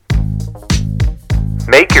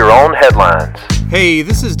Make your own headlines. Hey,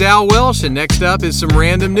 this is Dal Welsh, and next up is some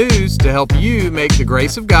random news to help you make the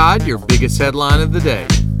grace of God your biggest headline of the day.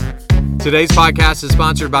 Today's podcast is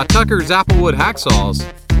sponsored by Tucker's Applewood Hacksaws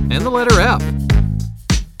and the letter F.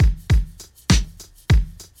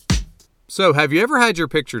 So, have you ever had your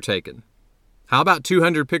picture taken? How about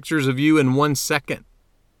 200 pictures of you in 1 second?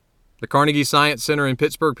 The Carnegie Science Center in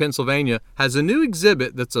Pittsburgh, Pennsylvania has a new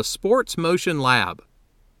exhibit that's a sports motion lab.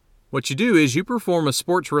 What you do is you perform a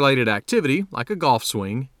sports-related activity, like a golf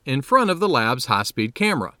swing, in front of the lab's high-speed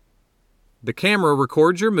camera. The camera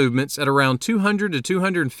records your movements at around 200 to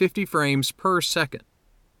 250 frames per second.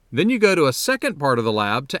 Then you go to a second part of the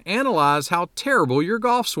lab to analyze how terrible your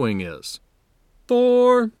golf swing is.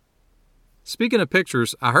 4. Speaking of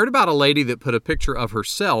pictures, I heard about a lady that put a picture of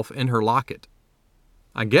herself in her locket.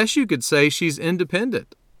 I guess you could say she's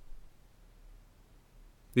independent.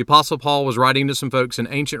 The Apostle Paul was writing to some folks in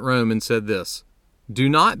ancient Rome and said this, "Do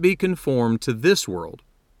not be conformed to this world,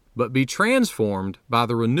 but be transformed by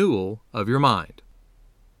the renewal of your mind."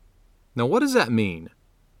 Now, what does that mean?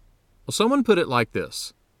 Well, someone put it like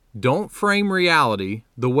this: don't frame reality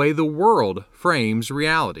the way the world frames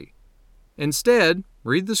reality. Instead,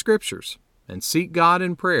 read the Scriptures and seek God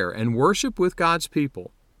in prayer and worship with God's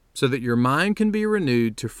people so that your mind can be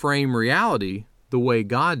renewed to frame reality the way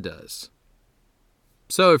God does.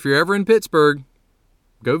 So if you're ever in Pittsburgh,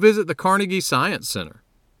 go visit the Carnegie Science Center.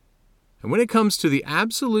 And when it comes to the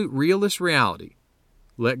absolute realist reality,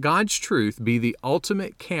 let God's truth be the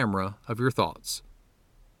ultimate camera of your thoughts.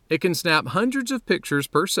 It can snap hundreds of pictures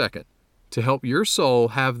per second to help your soul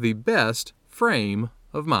have the best frame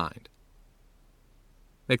of mind.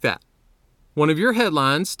 Make that one of your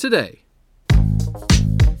headlines today.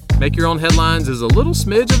 Make Your Own Headlines is a little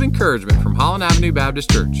smidge of encouragement from Holland Avenue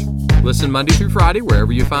Baptist Church. Listen Monday through Friday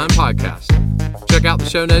wherever you find podcasts. Check out the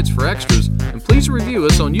show notes for extras, and please review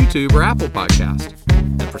us on YouTube or Apple Podcast.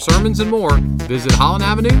 And for sermons and more, visit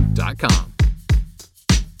hollandavenue.com.